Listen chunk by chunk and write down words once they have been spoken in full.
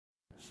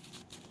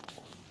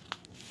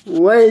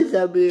What's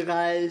up, you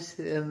guys?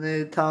 I'm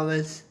Nick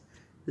Thomas,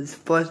 the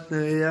Sports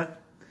Media.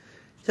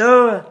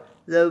 So,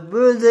 the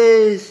Blue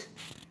Jays,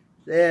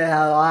 they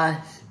have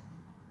lost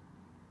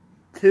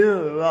 2 in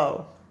a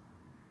row.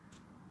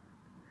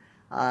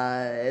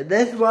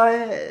 This one,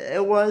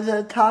 it was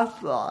a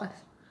tough loss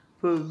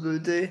for the Blue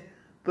Jays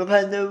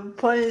because they were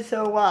playing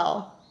so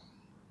well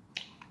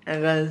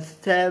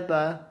against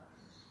Tampa,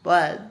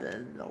 but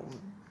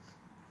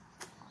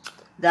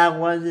that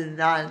was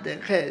not the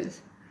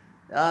case.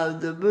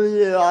 The Blue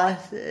Jays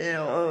lost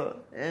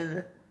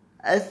in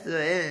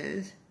extra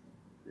innings.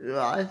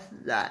 Lost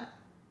that.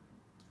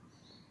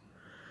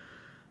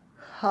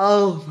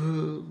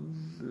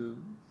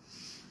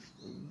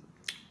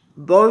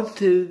 Both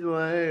teams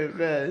were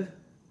good.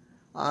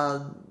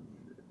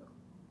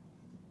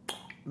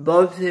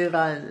 Both teams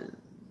got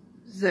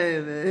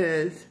same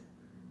hits.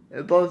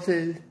 Both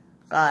teams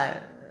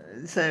got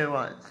same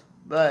ones,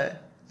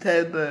 but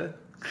Tampa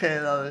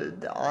came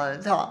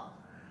on top.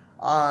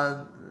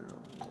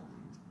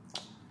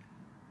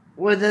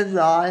 With the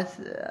loss,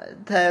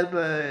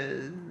 Tampa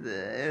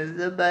is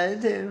the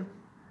better team.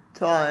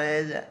 So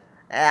and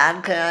I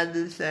can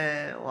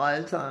understand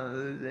why some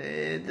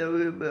losing the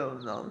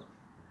rebuild them.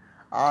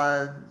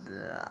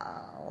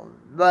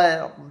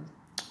 But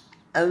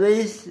at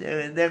least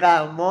they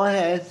got more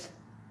hits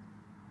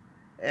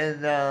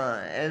in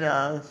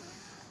the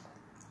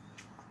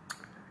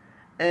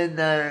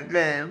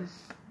game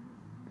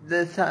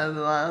this time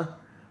around.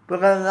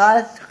 Because the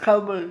last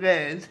couple of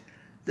games,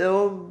 they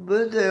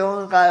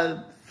only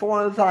got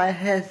 4 or 5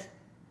 hits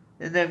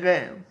in the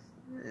game.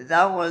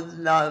 That was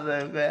not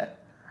very good.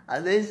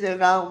 At least they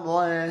got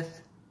more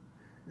hits.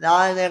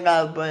 Now they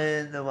got to put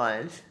in the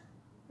ones.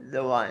 They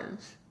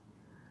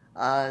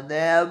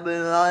have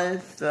been running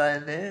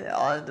stranded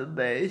on the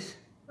base.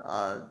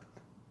 And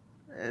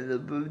the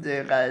Blue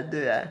Jays got to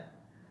do that.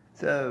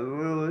 So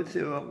we will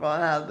see what's going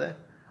to happen.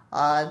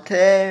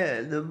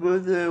 Today, the Blue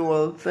Jays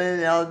will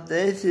finish out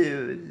their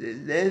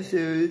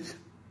series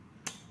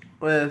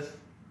with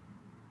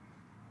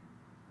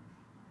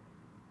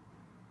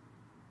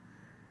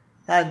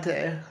I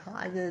didn't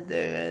think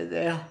right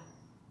there.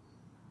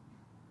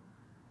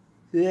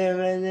 See it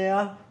right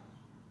there?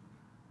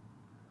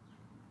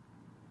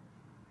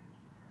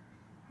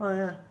 Oh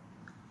yeah.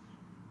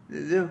 They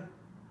do.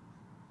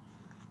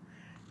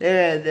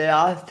 They're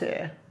off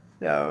there.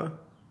 So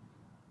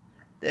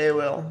they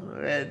will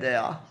get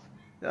there off.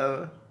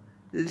 So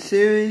the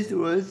series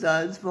will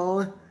start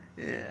small.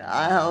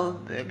 I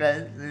hope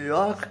against New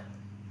York.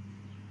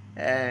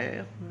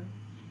 And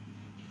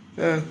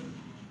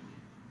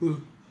we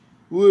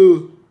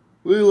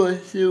will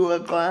see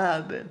what's gonna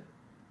happen.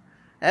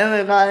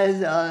 Anyway guys,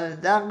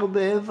 that could be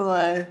it for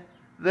my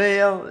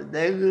video.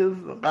 Thank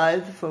you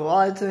guys for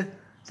watching.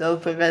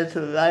 Don't forget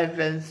to like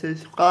and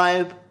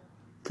subscribe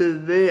to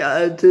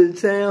the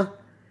channel.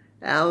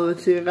 And I will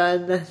see you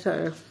guys next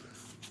time.